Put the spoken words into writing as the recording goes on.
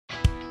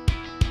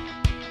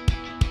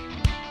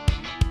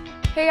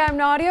Hey, I'm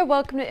Nadia.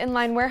 Welcome to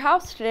Inline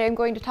Warehouse. Today I'm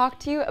going to talk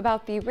to you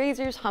about the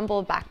Razor's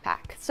Humble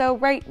Backpack. So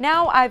right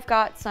now I've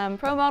got some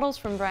pro models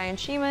from Brian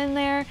Shima in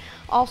there,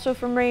 also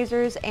from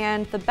Razor's,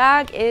 and the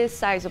bag is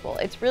sizable.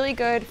 It's really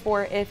good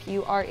for if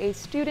you are a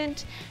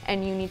student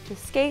and you need to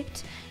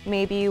skate.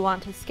 Maybe you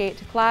want to skate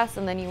to class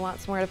and then you want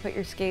somewhere to put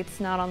your skates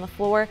not on the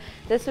floor.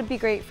 This would be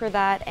great for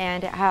that,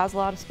 and it has a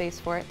lot of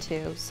space for it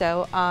too.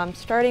 So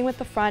starting with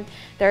the front,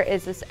 there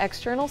is this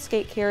external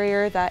skate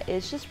carrier that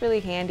is just really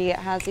handy. It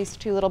has these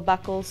two little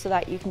buckles so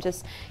that you can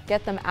just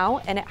get them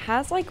out, and it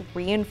has like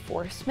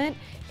reinforcement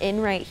in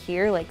right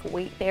here, like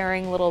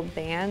weight-bearing little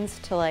bands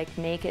to like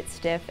make it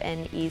stiff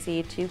and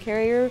easy to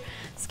carry your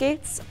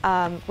skates.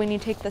 When you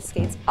take the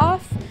skates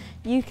off,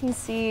 you can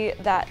see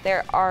that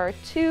there are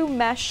two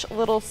mesh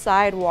little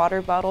side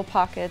water bottle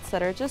pockets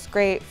that are just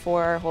great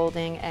for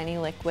holding any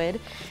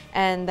liquid.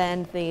 And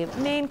then the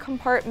main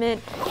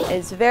compartment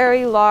is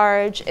very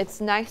large.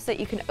 It's nice that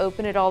you can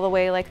open it all the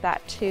way like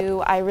that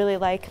too. I really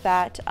like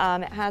that.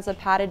 It has a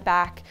padded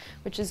back,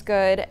 which is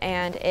good,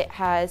 and it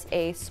has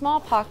a small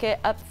pocket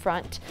up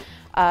front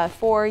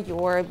for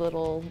your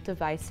little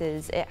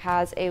devices. It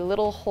has a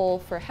little hole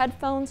for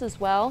headphones as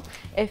well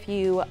if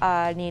you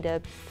need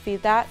to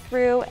feed that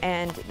through,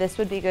 and this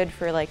would be good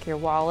for like your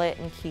wallet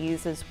and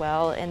keys as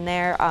well in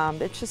there.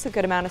 It's just a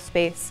good amount of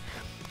space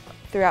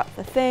throughout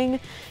the thing,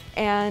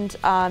 and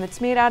it's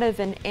made out of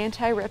an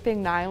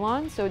anti-ripping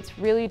nylon, so it's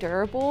really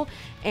durable,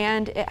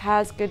 and it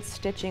has good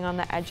stitching on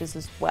the edges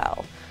as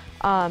well.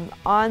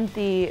 On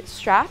the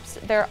straps,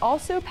 they're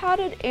also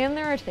padded and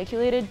they're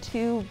articulated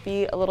to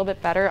be a little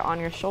bit better on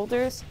your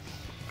shoulders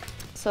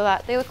so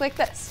that they look like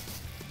this.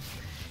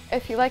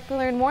 If you'd like to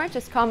learn more,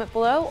 just comment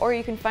below, or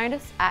you can find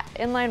us at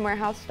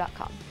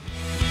inlinewarehouse.com.